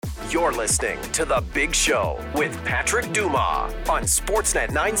You're listening to The Big Show with Patrick Dumas on Sportsnet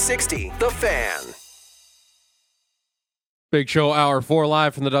 960, The Fan. Big Show, Hour 4,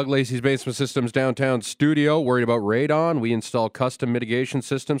 live from the Doug Lacey's Basement Systems downtown studio. Worried about radon? We install custom mitigation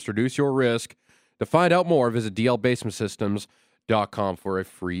systems to reduce your risk. To find out more, visit dlbasementsystems.com for a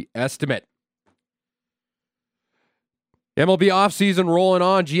free estimate. MLB offseason rolling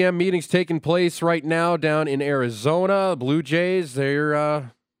on. GM meetings taking place right now down in Arizona. Blue Jays,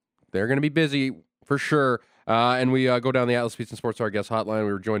 they're going to be busy for sure. And we go down the Atlas Pizza and Sports Our Guest Hotline.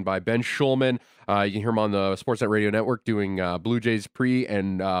 We were joined by Ben Schulman. You can hear him on the Sportsnet Radio Network doing Blue Jays pre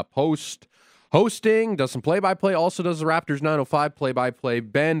and post hosting. Does some play-by-play. Also does the Raptors 905 play-by-play.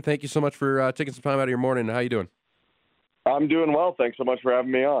 Ben, thank you so much for taking some time out of your morning. How you doing? I'm doing well. Thanks so much for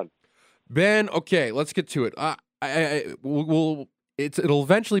having me on. Ben, okay, let's get to it. It'll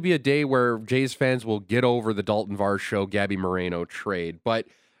eventually be a day where Jays fans will get over the Dalton Varsho, Gabby Moreno trade. But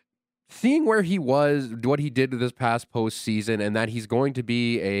seeing where he was, what he did this past postseason, and that he's going to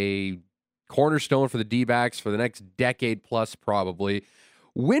be a cornerstone for the D-backs for the next decade plus probably,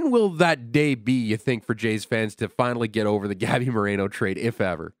 when will that day be, you think, for Jays fans to finally get over the Gabby Moreno trade, if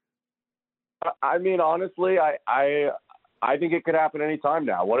ever? I mean, honestly, I think it could happen anytime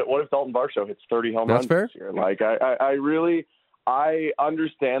now. What if Dalton Varsho hits 30 home runs this year? Like, I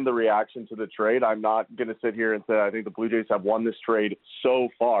understand the reaction to the trade. I'm not going to sit here and say I think the Blue Jays have won this trade so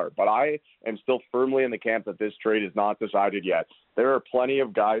far, but I am still firmly in the camp that this trade is not decided yet. There are plenty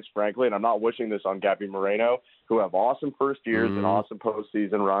of guys, frankly, and I'm not wishing this on Gabby Moreno, who have awesome first years and awesome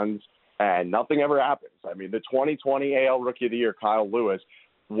postseason runs, and nothing ever happens. I mean, the 2020 AL Rookie of the Year, Kyle Lewis,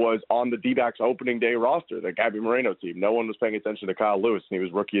 was on the D-backs opening day roster, the Gabby Moreno team. No one was paying attention to Kyle Lewis, and he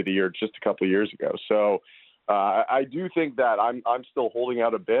was Rookie of the Year just a couple of years ago. So I do think that I'm still holding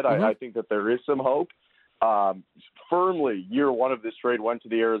out a bit. I think that there is some hope. Firmly, year one of this trade went to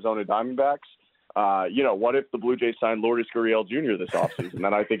the Arizona Diamondbacks. What if the Blue Jays signed Lourdes Gurriel Jr. this offseason?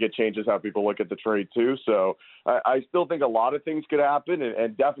 Then I think it changes how people look at the trade too. So I still think a lot of things could happen,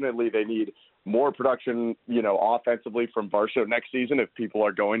 and definitely they need more production, offensively from Varsho next season if people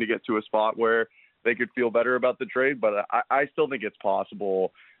are going to get to a spot where they could feel better about the trade. But I still think it's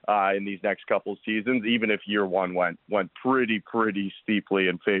possible in these next couple of seasons, even if year one went pretty steeply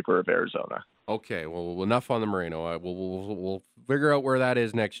in favor of Arizona. Okay, well, enough on the Moreno. We'll figure out where that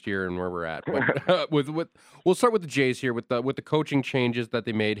is next year and where we're at. But we'll start with the Jays here with the coaching changes that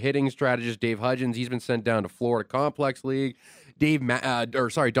they made. Hitting strategist Dave Hudgens, he's been sent down to Florida Complex League. Don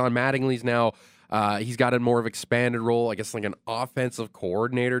Mattingly's now. He's got a more of expanded role, I guess, like an offensive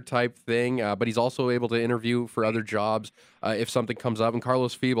coordinator type thing. But he's also able to interview for other jobs if something comes up. And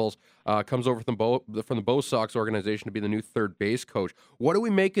Carlos Feebles comes over from the Bo Sox organization to be the new third base coach. What do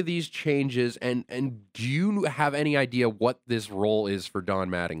we make of these changes? And do you have any idea what this role is for Don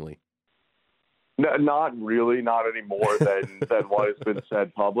Mattingly? No, not really, not any more than what has been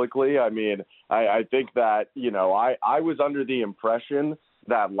said publicly. I mean, I think that, I was under the impression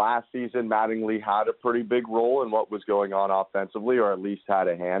that last season Mattingly had a pretty big role in what was going on offensively, or at least had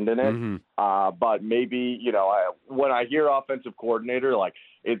a hand in it. But maybe, when I hear offensive coordinator, like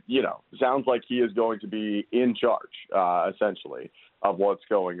it, sounds like he is going to be in charge, essentially, of what's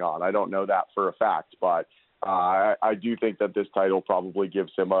going on. I don't know that for a fact, but I do think that this title probably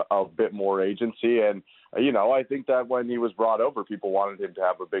gives him a bit more agency. And, I think that when he was brought over, people wanted him to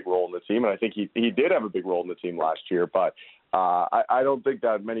have a big role in the team. And I think he did have a big role in the team last year. But I don't think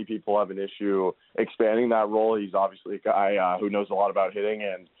that many people have an issue expanding that role. He's obviously a guy who knows a lot about hitting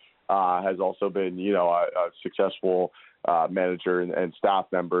and has also been, a successful manager and staff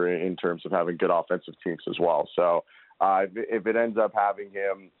member in terms of having good offensive teams as well. So if it ends up having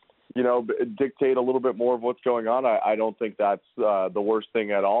him, dictate a little bit more of what's going on, I don't think that's the worst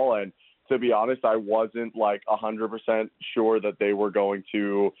thing at all. And to be honest, I wasn't 100% sure that they were going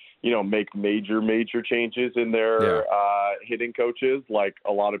to, make major changes in their hitting coaches, like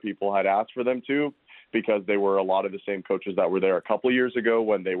a lot of people had asked for them to, because they were a lot of the same coaches that were there a couple of years ago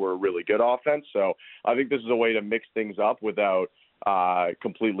when they were a really good offense. So I think this is a way to mix things up without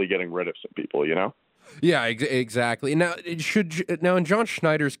completely getting rid of some people, Yeah, exactly. Now, in John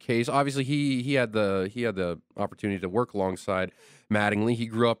Schneider's case, obviously he had the opportunity to work alongside Mattingly. He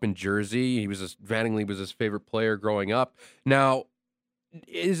grew up in Jersey. Mattingly was his favorite player growing up. Now,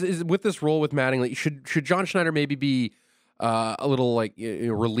 is with this role with Mattingly, should John Schneider maybe be a little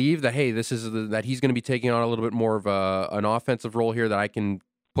relieved that that he's going to be taking on a little bit more of an offensive role here, that I can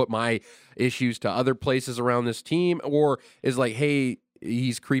put my issues to other places around this team, or is hey,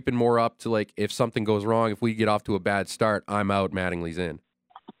 he's creeping more up to if something goes wrong, if we get off to a bad start, I'm out, Mattingly's in?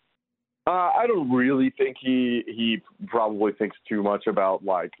 I don't really think he probably thinks too much about,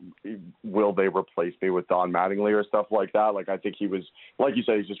 like, will they replace me with Don Mattingly or stuff like that. Like, I think he was, like you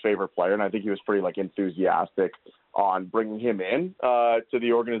said, he's his favorite player, and I think he was pretty, like, enthusiastic on bringing him in to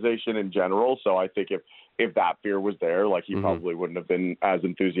the organization in general. So I think if that fear was there, like, he probably wouldn't have been as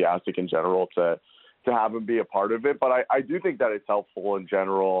enthusiastic in general to have him be a part of it. But I do think that it's helpful in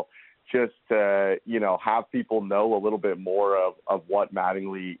general just to, have people know a little bit more of what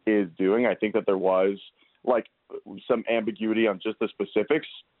Mattingly is doing. I think that there was, like, some ambiguity on just the specifics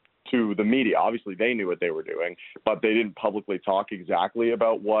to the media. Obviously, they knew what they were doing, but they didn't publicly talk exactly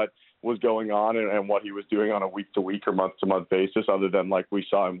about what was going on and what he was doing on a week-to-week or month-to-month basis, other than, like, we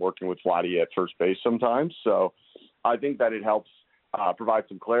saw him working with Vladdy at first base sometimes. So I think that it helps provide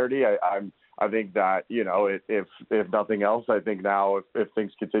some clarity. I think that, if nothing else, I think now if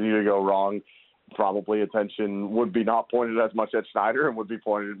things continue to go wrong, probably attention would be not pointed as much at Schneider and would be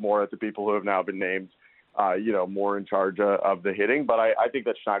pointed more at the people who have now been named, more in charge of the hitting. But I think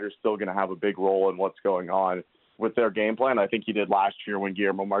that Schneider's still going to have a big role in what's going on with their game plan. I think he did last year when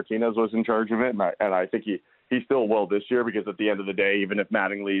Guillermo Martinez was in charge of it, and I think he still will this year, because at the end of the day, even if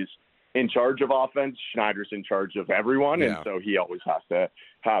Mattingly's in charge of offense, Schneider's in charge of everyone, and so he always has to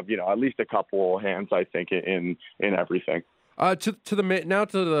have, at least a couple hands, I think, in everything. To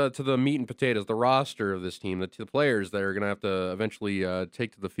the meat and potatoes, the roster of this team, the players that are going to have to eventually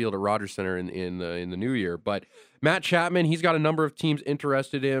take to the field at Rogers Center in the new year. But Matt Chapman, he's got a number of teams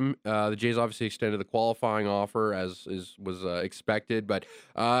interested in him. The Jays obviously extended the qualifying offer as was expected, but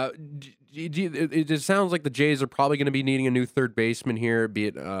it sounds like the Jays are probably going to be needing a new third baseman here, be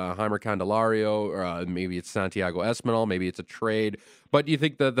it Heimer Candelario, or maybe it's Santiago Espinal, maybe it's a trade. But do you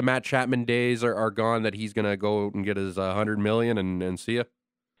think the Matt Chapman days are gone, that he's going to go and get his $100 million and see ya?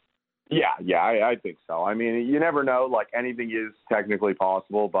 Yeah, I think so. I mean, you never know. Like, anything is technically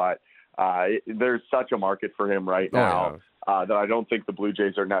possible, but there's such a market for him right now that I don't think the Blue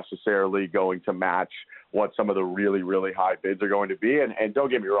Jays are necessarily going to match what some of the really, really high bids are going to be. And don't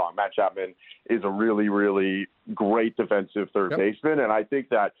get me wrong, Matt Chapman is a really, really great defensive third baseman, and I think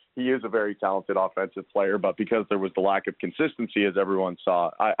that he is a very talented offensive player. But because there was the lack of consistency, as everyone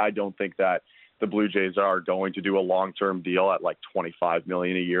saw, I don't think that the Blue Jays are going to do a long-term deal at like $25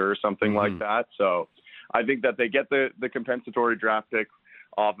 million a year or something like that. So I think that they get the compensatory draft pick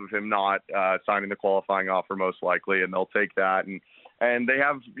off of him not signing the qualifying offer most likely, and they'll take that. And they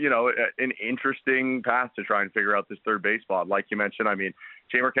have, an interesting path to try and figure out this third base spot. Like you mentioned, I mean,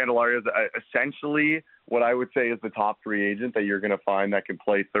 Heimer Candelario is essentially what I would say is the top free agent that you're going to find that can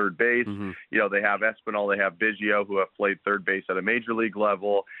play third base. They have Espinal, they have Biggio, who have played third base at a major league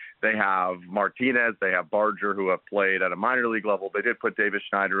level. They have Martinez, they have Barger, who have played at a minor league level. They did put Davis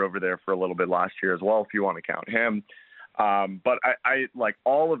Schneider over there for a little bit last year as well, if you want to count him. But I like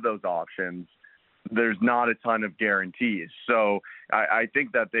all of those options. There's not a ton of guarantees. So I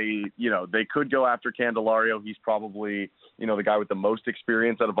think that they could go after Candelario. He's probably, the guy with the most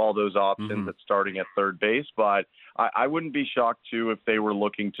experience out of all those options that's starting at third base. But I wouldn't be shocked, too, if they were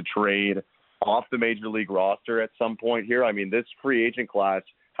looking to trade off the major league roster at some point here. I mean, this free agent class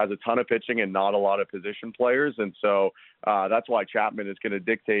has a ton of pitching and not a lot of position players. And so that's why Chapman is going to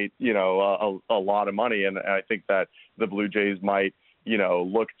dictate, a lot of money. And I think that the Blue Jays might,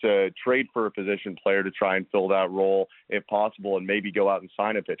 look to trade for a position player to try and fill that role if possible, and maybe go out and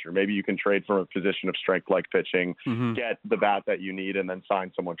sign a pitcher. Maybe you can trade from a position of strength like pitching, get the bat that you need, and then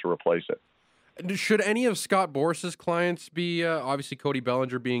sign someone to replace it. Should any of Scott Boras's clients be, obviously Cody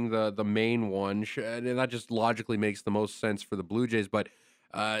Bellinger being the main one, and that just logically makes the most sense for the Blue Jays, but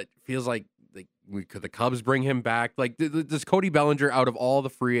it feels like could the Cubs bring him back? Like, does Cody Bellinger, out of all the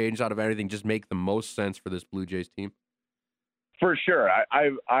free agents, out of everything, just make the most sense for this Blue Jays team? For sure.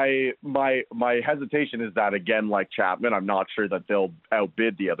 My hesitation is that, again, like Chapman, I'm not sure that they'll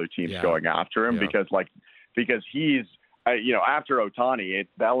outbid the other teams going after him because he's, after Ohtani, it's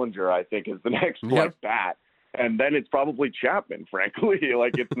Bellinger, I think, is the next bat. And then it's probably Chapman, frankly.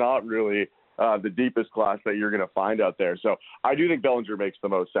 Like, it's not really the deepest class that you're going to find out there. So I do think Bellinger makes the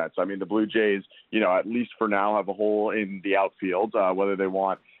most sense. I mean, the Blue Jays, at least for now, have a hole in the outfield, whether they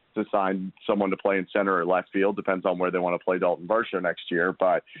want to sign someone to play in center or left field. Depends on where they want to play Dalton Varsho next year.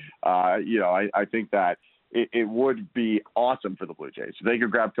 But, I think that it would be awesome for the Blue Jays. If they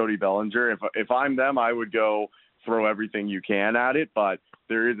could grab Cody Bellinger, if I'm them, I would go throw everything you can at it. But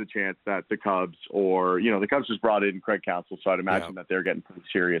there is a chance that the Cubs the Cubs just brought in Craig Counsell, so I'd imagine that they're getting pretty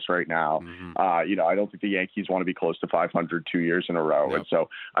serious right now. I don't think the Yankees want to be close to 500 2 years in a row. And so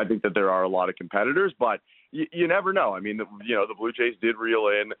I think that there are a lot of competitors, but you never know. I mean, the Blue Jays did reel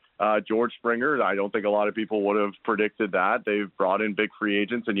in George Springer. I don't think a lot of people would have predicted that. They've brought in big free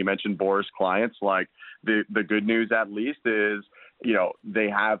agents, and you mentioned Boris Clients. Like the good news, at least, is they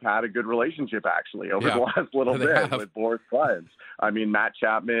have had a good relationship actually over the last little bit with Boris Clients. I mean, Matt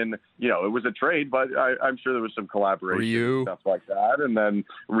Chapman, it was a trade, but I'm sure there was some collaboration and stuff like that. And then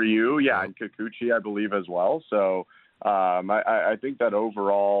Ryu, and Kikuchi, I believe, as well. So I think that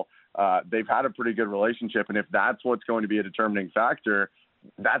overall they've had a pretty good relationship. And if that's what's going to be a determining factor,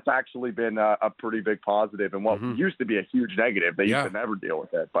 that's actually been a pretty big positive, and what used to be a huge negative. They used to never deal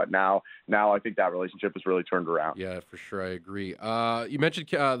with it, but now I think that relationship has really turned around. Yeah, for sure, I agree. You mentioned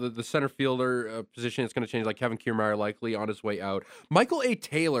the center fielder position is going to change, like Kevin Kiermaier likely on his way out. Michael A.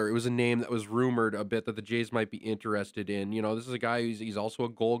 Taylor, it was a name that was rumored a bit that the Jays might be interested in. This is a guy he's also a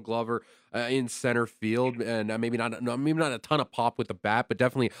Gold Glover in center field, and maybe not a ton of pop with the bat, but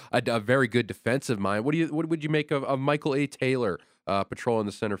definitely a very good defensive mind. What would you make of Michael A. Taylor patrolling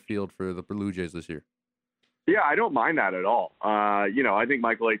the center field for the Blue Jays this year? Yeah, I don't mind that at all. I think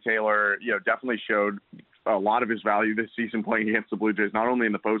Michael A. Taylor, definitely showed a lot of his value this season playing against the Blue Jays, not only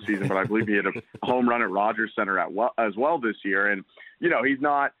in the postseason, but I believe he had a home run at Rogers Center as well this year. And, he's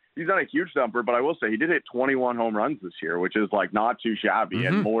not a huge number, but I will say he did hit 21 home runs this year, which is not too shabby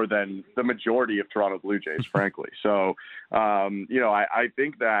and more than the majority of Toronto Blue Jays, frankly. So, I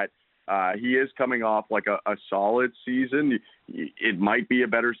think that he is coming off a solid season. It might be a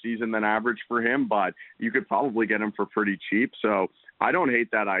better season than average for him, but you could probably get him for pretty cheap. So I don't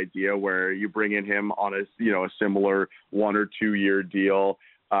hate that idea where you bring in him on a similar 1 or 2 year deal.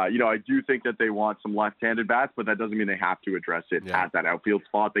 I do think that they want some left-handed bats, but that doesn't mean they have to address it at that outfield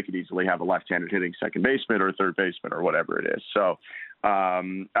spot. They could easily have a left-handed hitting second baseman or third baseman or whatever it is. So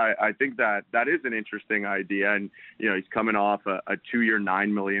I think that is an interesting idea. And, he's coming off a 2 year,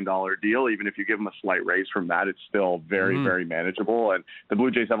 $9 million deal. Even if you give him a slight raise from that, it's still very, very manageable. And the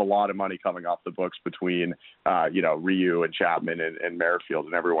Blue Jays have a lot of money coming off the books between, Ryu and Chapman and Merrifield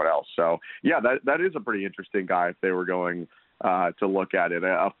and everyone else. So, yeah, that is a pretty interesting guy if they were going to look at it.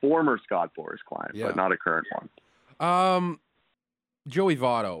 A former Scott Boras client, but not a current one. Joey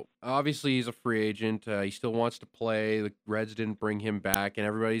Votto, obviously he's a free agent. He still wants to play. The Reds didn't bring him back, and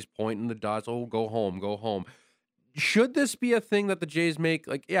everybody's pointing the dots. Oh, go home. Should this be a thing that the Jays make?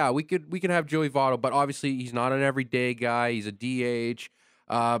 We could have Joey Votto, but obviously he's not an everyday guy. He's a DH.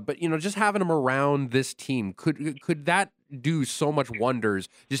 But just having him around this team, could that do so much wonders?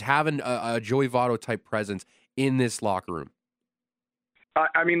 Just having a Joey Votto type presence in this locker room.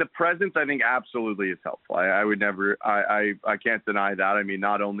 I mean, the presence, I think, absolutely is helpful. I would never, I can't deny that. I mean,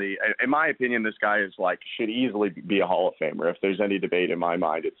 not only, in my opinion, this guy is should easily be a Hall of Famer. If there's any debate in my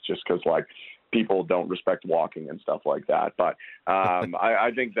mind, it's just because people don't respect walking and stuff like that. But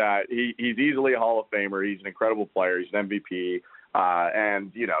I think that he's easily a Hall of Famer. He's an incredible player. He's an MVP.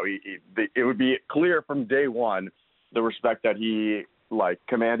 And, it would be clear from day one, the respect that he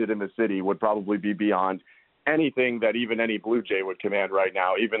commanded in the city would probably be beyond anything that even any Blue Jay would command right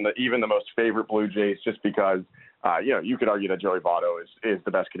now, even the most favorite Blue Jays, just because, you could argue that Joey Votto is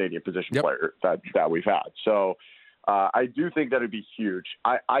the best Canadian position player that we've had. So I do think that it'd be huge.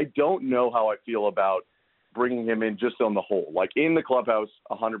 I don't know how I feel about bringing him in just on the whole. In the clubhouse,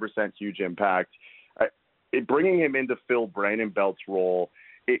 100% huge impact. Bringing him in to fill Brandon Belt's role,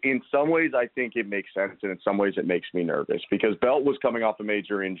 in some ways, I think it makes sense, and in some ways it makes me nervous because Belt was coming off a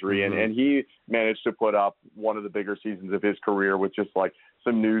major injury, and he managed to put up one of the bigger seasons of his career with just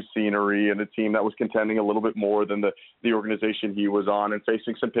some new scenery and a team that was contending a little bit more than the organization he was on and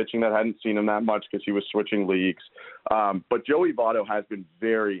facing some pitching that hadn't seen him that much because he was switching leagues. But Joey Votto has been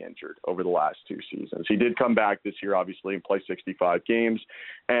very injured over the last 2 seasons. He did come back this year, obviously, and play 65 games,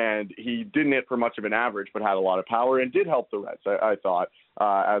 and he didn't hit for much of an average but had a lot of power and did help the Reds, I thought,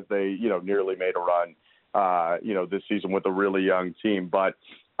 as they, nearly made a run, this season with a really young team. But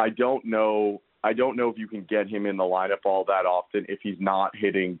I don't know if you can get him in the lineup all that often if he's not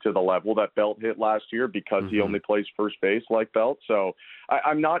hitting to the level that Belt hit last year because he only plays first base like Belt. So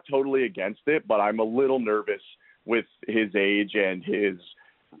I'm not totally against it, but I'm a little nervous with his age and his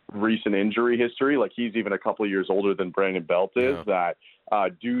recent injury history. He's even a couple of years older than Brandon Belt is. That are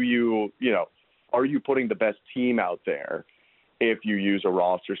you putting the best team out there if you use a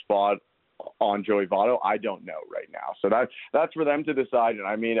roster spot on Joey Votto? I don't know right now. So that's for them to decide. And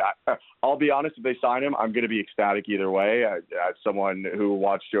I mean, I'll be honest, if they sign him, I'm going to be ecstatic either way. As someone who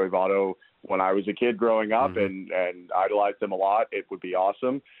watched Joey Votto when I was a kid growing up and idolized him a lot, it would be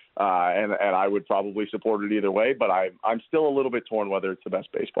awesome. And I would probably support it either way, but I'm still a little bit torn whether it's the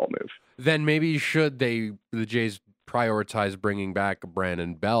best baseball move. Then maybe the Jays prioritize bringing back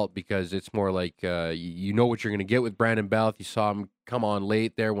Brandon Belt because it's more like you know what you're going to get with Brandon Belt. You saw him come on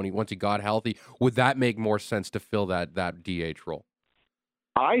late there once he got healthy. Would that make more sense to fill that DH role?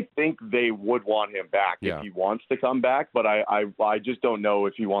 I think they would want him back if he wants to come back, but I just don't know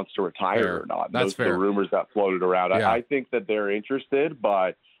if he wants to retire or not. That's Those fair. are the rumors that floated around. Yeah. I think that they're interested,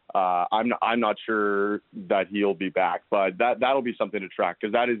 but I'm not sure that he'll be back. But that'll be something to track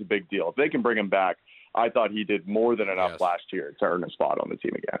because that is a big deal. If they can bring him back, I thought he did more than enough last year to earn a spot on the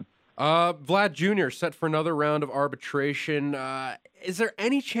team again. Vlad Jr. set for another round of arbitration. Is there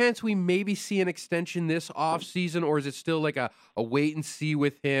any chance we maybe see an extension this offseason, or is it still like a wait and see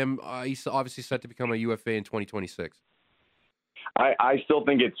with him? He's obviously set to become a UFA in 2026. I still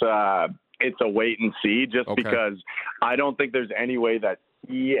think it's a wait and see just because I don't think there's any way that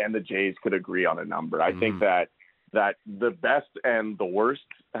he and the Jays could agree on a number. I think that the best and the worst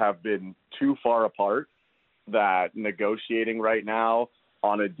have been too far apart that negotiating right now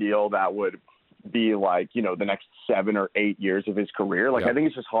on a deal that would be like, the next 7 or 8 years of his career. I think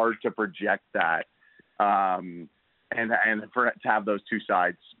it's just hard to project that. And to have those two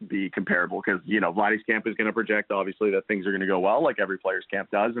sides be comparable because, Vladdy's camp is going to project, obviously, that things are going to go well, like every player's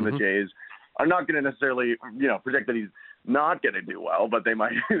camp does. And the Jays are not going to necessarily, project that he's not going to do well, but they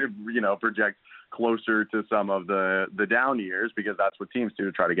might, project closer to some of the down years because that's what teams do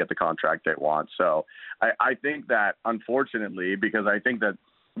to try to get the contract they want. So I think that, unfortunately, because I think that,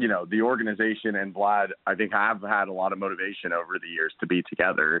 the organization and Vlad, I think, have had a lot of motivation over the years to be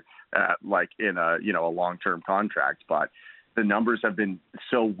together, in a long-term contract. But the numbers have been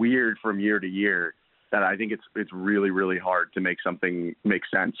so weird from year to year that I think it's really, really hard to make something make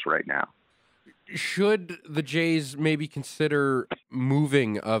sense right now. Should the Jays maybe consider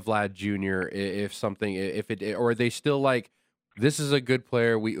moving Vlad Jr. or are they still like, this is a good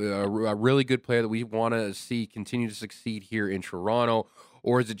player, a really good player that we want to see continue to succeed here in Toronto?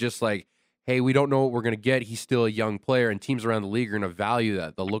 Or is it just like, hey, we don't know what we're going to get. He's still a young player, and teams around the league are going to value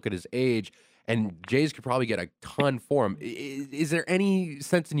that. They'll look at his age, and Jays could probably get a ton for him. Is there any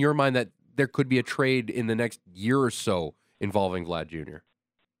sense in your mind that there could be a trade in the next year or so involving Vlad Jr.?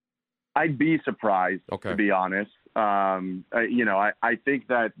 I'd be surprised, to be honest. I think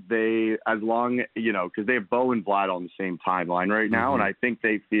that they, as long, because they have Bo and Vlad on the same timeline right now, and I think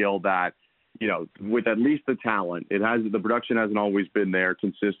they feel that, with at least the talent, the production hasn't always been there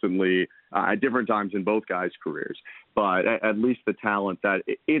consistently at different times in both guys' careers, but at least the talent that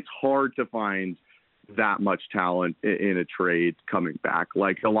it's hard to find that much talent in a trade coming back.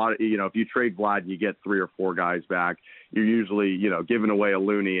 Like a lot of, if you trade Vlad, you get 3 or 4 guys back. You're usually, giving away a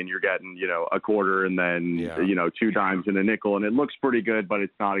loony and you're getting, a quarter and then, 2 dimes and a nickel. And it looks pretty good, but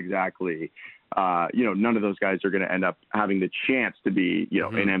it's not exactly, none of those guys are going to end up having the chance to be,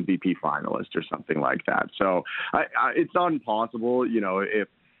 an MVP finalist or something like that. So it's not impossible,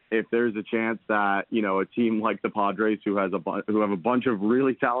 if there's a chance that, a team like the Padres who have a bunch of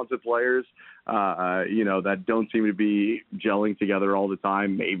really talented players, that don't seem to be gelling together all the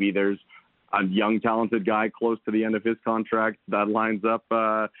time, maybe there's a young, talented guy close to the end of his contract that lines up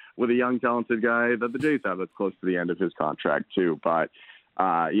with a young, talented guy that the Jays have that's close to the end of his contract too. But,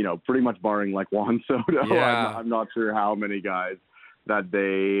 pretty much barring like Juan Soto, I'm not sure how many guys that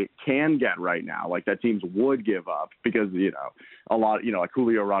they can get right now, like that teams would give up because, a lot, like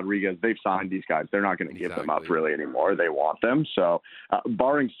Julio Rodriguez, they've signed these guys. They're not going to give them up really anymore. They want them. So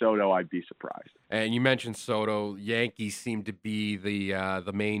barring Soto, I'd be surprised. And you mentioned Soto. Yankees seem to be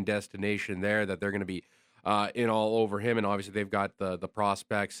the main destination there, that they're going to be in all over him. And obviously they've got the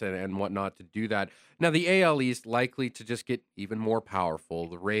prospects and whatnot to do that. Now the AL East likely to just get even more powerful.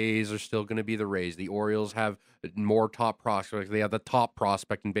 The Rays are still going to be the Rays. The Orioles have more top prospects. They have the top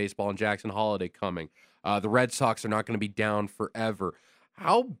prospect in baseball in Jackson Holiday coming. The Red Sox are not going to be down forever.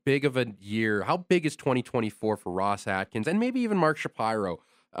 How big of a year, how big is 2024 for Ross Atkins and maybe even Mark Shapiro?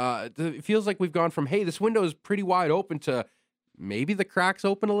 It feels like we've gone from, hey, this window is pretty wide open to maybe the cracks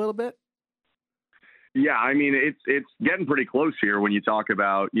open a little bit. Yeah, I mean, it's getting pretty close here when you talk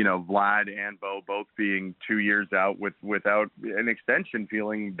about, Vlad and Bo both being 2 years out without an extension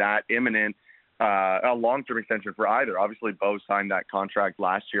feeling that imminent, a long-term extension for either. Obviously, Bo signed that contract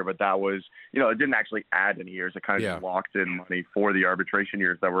last year, but that was, it didn't actually add any years. It kind of just locked in money for the arbitration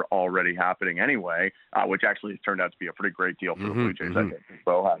years that were already happening anyway, which actually has turned out to be a pretty great deal for the Blue Jays. I think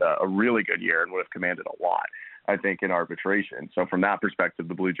Bo had a really good year and would have commanded a lot, I think, in arbitration. So from that perspective,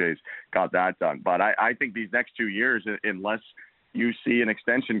 the Blue Jays got that done. But I think these next 2 years, unless you see an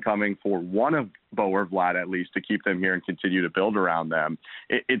extension coming for one of Bo or Vlad at least to keep them here and continue to build around them,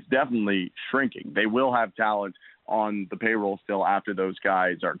 it's definitely shrinking. They will have talent on the payroll still after those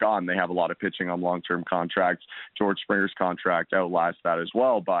guys are gone. They have a lot of pitching on long-term contracts. George Springer's contract outlasts that as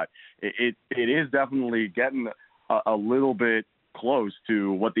well. But it is definitely getting a little bit close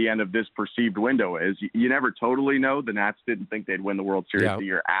to what the end of this perceived window is. You never totally know. The Nats didn't think they'd win the World Series the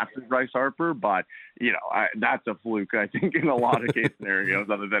year after Bryce Harper, but that's a fluke, I think, in a lot of case scenarios,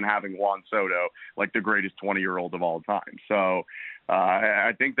 other than having Juan Soto, like the greatest 20-year-old of all time. So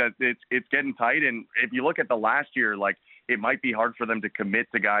I think that it's getting tight. And if you look at the last year, like, it might be hard for them to commit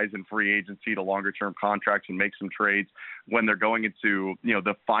to guys in free agency to longer-term contracts and make some trades when they're going into,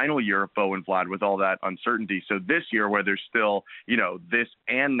 the final year of Bo and Vlad with all that uncertainty. So this year, where there's still, this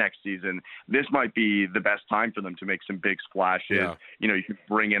and next season, this might be the best time for them to make some big splashes. Yeah. You could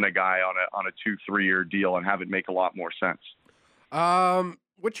bring in a guy on a 2-3 year deal and have it make a lot more sense.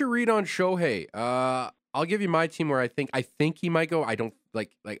 What's your read on Shohei? I'll give you my team where I think he might go. I don't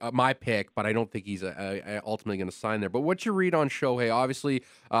like my pick, but I don't think he's ultimately going to sign there. But what's your read on Shohei? Obviously,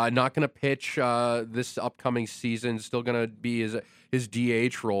 not going to pitch this upcoming season. Still going to be his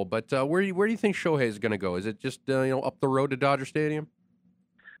DH role. But where do you think Shohei is going to go? Is it just up the road to Dodger Stadium?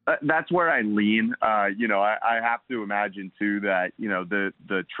 That's where I lean. I have to imagine too that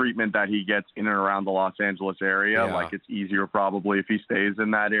the treatment that he gets in and around the Los Angeles area, like, it's easier probably if he stays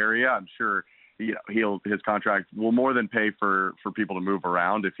in that area. I'm sure. His contract will more than pay for people to move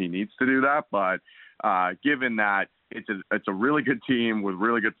around if he needs to do that. But given that it's a really good team with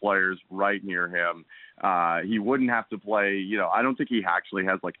really good players right near him, he wouldn't have to play. I don't think he actually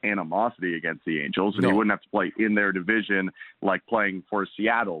has like animosity against the Angels, and he wouldn't have to play in their division like playing for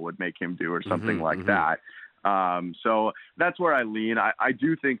Seattle would make him do, or something like that. So that's where I lean. I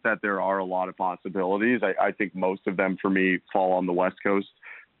do think that there are a lot of possibilities. I think most of them for me fall on the West Coast.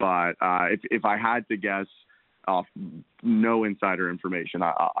 But if I had to guess off no insider information,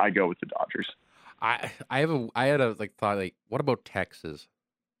 I go with the Dodgers. I had a thought, what about Texas?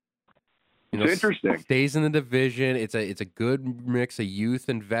 It's interesting. Stays in the division. It's a good mix of youth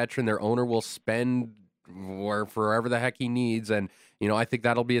and veteran. Their owner will spend forever the heck he needs, and I think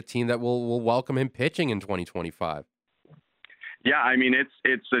that'll be a team that will welcome him pitching in 2025. Yeah, I mean,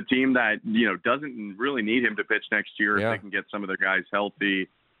 it's a team that doesn't really need him to pitch next year if they can get some of their guys healthy.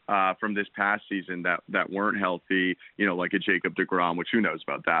 From this past season that weren't healthy, like a Jacob deGrom, which who knows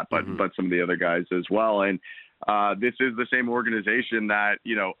about that, but some of the other guys as well. And this is the same organization that,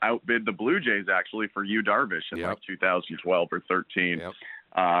 outbid the Blue Jays actually for Yu Darvish in like 2012 or 13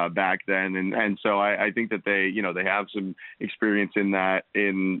 back then. And so I think that they have some experience in that,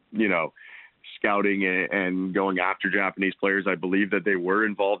 scouting and going after Japanese players. I believe that they were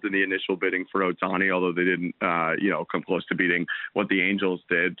involved in the initial bidding for Ohtani, although they didn't, come close to beating what the Angels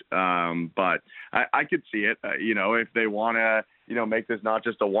did. But I could see it, if they want to, make this not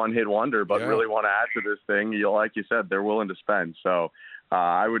just a one-hit wonder, but really want to add to this thing, like you said, they're willing to spend. So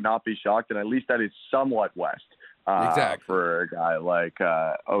I would not be shocked, and at least that is somewhat West. Exactly. For a guy like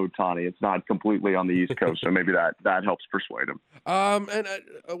Ohtani. It's not completely on the East Coast, so maybe that helps persuade him. And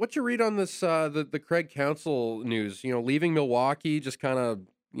what's your read on this, the Craig Counsell news? Leaving Milwaukee, just kind of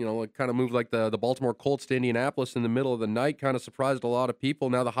moved like the Baltimore Colts to Indianapolis in the middle of the night, kind of surprised a lot of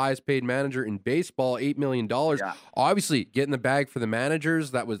people. Now the highest paid manager in baseball, $8 million. Yeah. Obviously, getting the bag for the managers,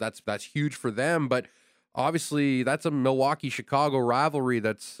 that's huge for them, but obviously that's a Milwaukee-Chicago rivalry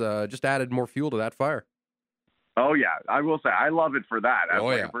that's just added more fuel to that fire. Oh, yeah. I will say I love it for that. As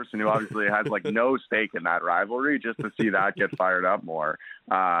a person who obviously has no stake in that rivalry, just to see that get fired up more,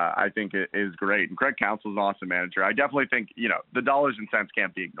 I think it is great. And Craig Counsell's an awesome manager. I definitely think, the dollars and cents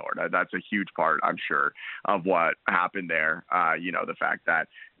can't be ignored. That's a huge part, I'm sure, of what happened there. The fact that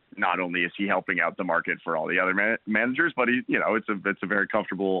not only is he helping out the market for all the other managers, but it's a very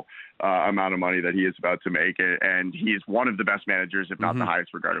comfortable amount of money that he is about to make, and he is one of the best managers, if not the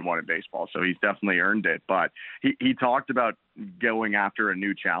highest regarded one in baseball. So he's definitely earned it. But he talked about going after a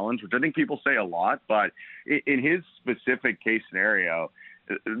new challenge, which I think people say a lot, but in his specific case scenario,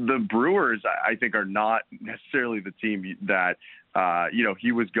 the Brewers, I think, are not necessarily the team that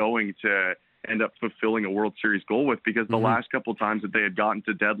he was going to end up fulfilling a World Series goal with, because the last couple of times that they had gotten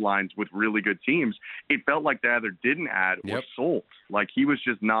to deadlines with really good teams, it felt like they either didn't add or sold. Like he was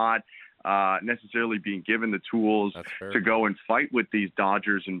just not necessarily being given the tools to go and fight with these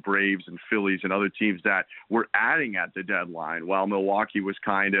Dodgers and Braves and Phillies and other teams that were adding at the deadline, while Milwaukee was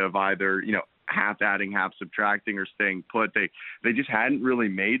kind of either, half adding, half subtracting, or staying put. They just hadn't really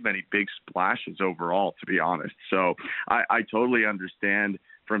made many big splashes overall, to be honest. So I totally understand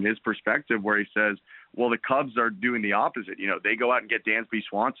from his perspective, where he says, well, the Cubs are doing the opposite. They go out and get Dansby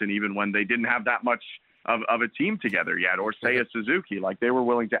Swanson even when they didn't have that much of a team together yet, or say a Suzuki. Like, they were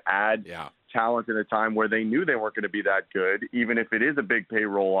willing to add talent in a time where they knew they weren't going to be that good, even if it is a big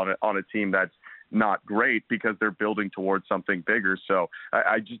payroll on a team that's not great, because they're building towards something bigger. So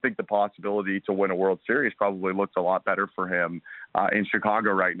I just think the possibility to win a World Series probably looks a lot better for him in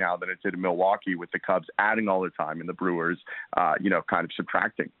Chicago right now than it did in Milwaukee, with the Cubs adding all the time and the Brewers, kind of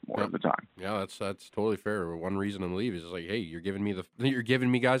subtracting more of the time. Yeah, that's totally fair. One reason to leave is like, hey, you're giving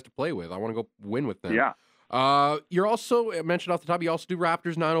me guys to play with. I want to go win with them. Yeah. You're also mentioned off the top. You also do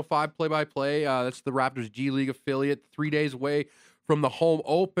Raptors 905 play-by-play. That's the Raptors G League affiliate. 3 days away from the home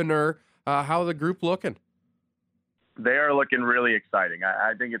opener. How are the group looking? They are looking really exciting.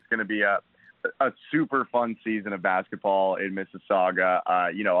 I think it's going to be a super fun season of basketball in Mississauga.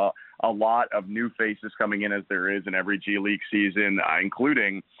 A lot of new faces coming in, as there is in every G League season,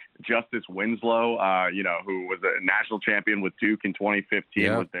 including Justice Winslow, who was a national champion with Duke in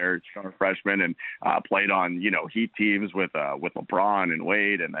 2015, was their star freshman, and played on, Heat teams with LeBron and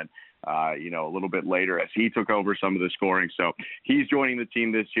Wade, and then a little bit later as he took over some of the scoring. So he's joining the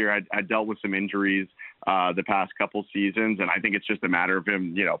team this year. I dealt with some injuries the past couple seasons, and I think it's just a matter of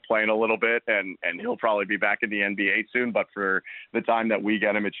him, playing a little bit, and he'll probably be back in the NBA soon. But for the time that we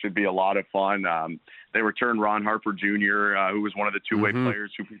get him, it should be a lot of fun. They returned Ron Harper Jr., who was one of the two-way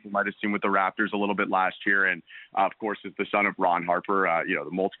players who people might have seen with the Raptors a little bit last year, and of course is the son of Ron Harper,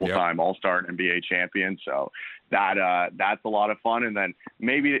 the multiple-time All-Star and NBA champion. So that's a lot of fun. And then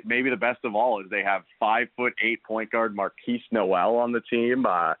maybe the best of all is they have 5'8" point guard Marquise Noel on the team,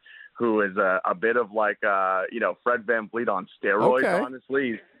 who is a bit of like Fred VanVleet on steroids. Okay.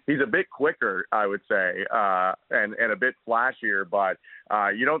 Honestly, he's a bit quicker, I would say, and a bit flashier. But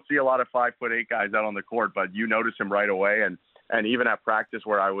you don't see a lot of 5'8" guys out on the court, but you notice him right away. And even at practice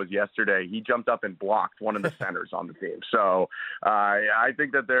where I was yesterday, he jumped up and blocked one of the centers on the team. So I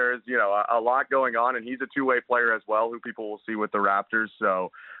think that there's, a lot going on, and he's a two-way player as well, who people will see with the Raptors.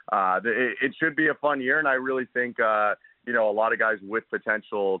 So it should be a fun year, and I really think, a lot of guys with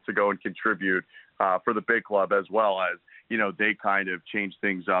potential to go and contribute for the big club, as well as, they kind of change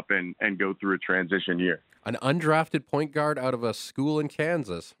things up and go through a transition year. An undrafted point guard out of a school in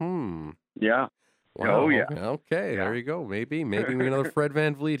Kansas. Yeah. Wow. Oh, yeah. Okay, there you go. Maybe we another Fred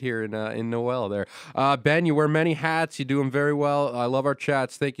VanVleet here in Noel there. Ben, you wear many hats. You do them very well. I love our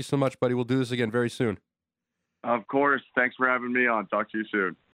chats. Thank you so much, buddy. We'll do this again very soon. Of course. Thanks for having me on. Talk to you soon.